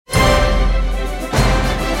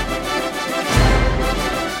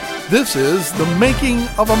This is The Making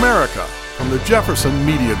of America from the Jefferson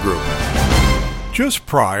Media Group. Just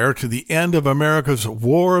prior to the end of America's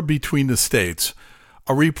war between the states,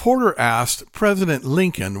 a reporter asked President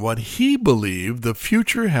Lincoln what he believed the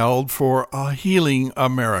future held for a healing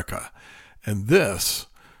America, and this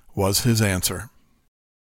was his answer.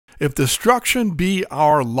 If destruction be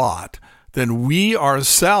our lot, then we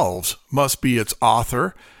ourselves must be its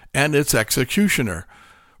author and its executioner.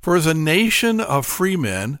 For as a nation of free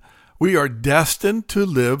men, we are destined to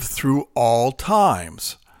live through all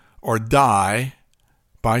times, or die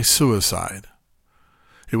by suicide.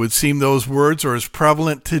 It would seem those words are as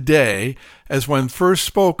prevalent today as when first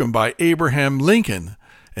spoken by Abraham Lincoln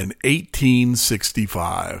in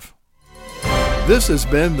 1865. This has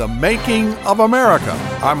been The Making of America.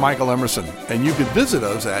 I'm Michael Emerson, and you can visit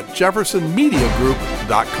us at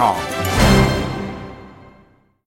jeffersonmediagroup.com.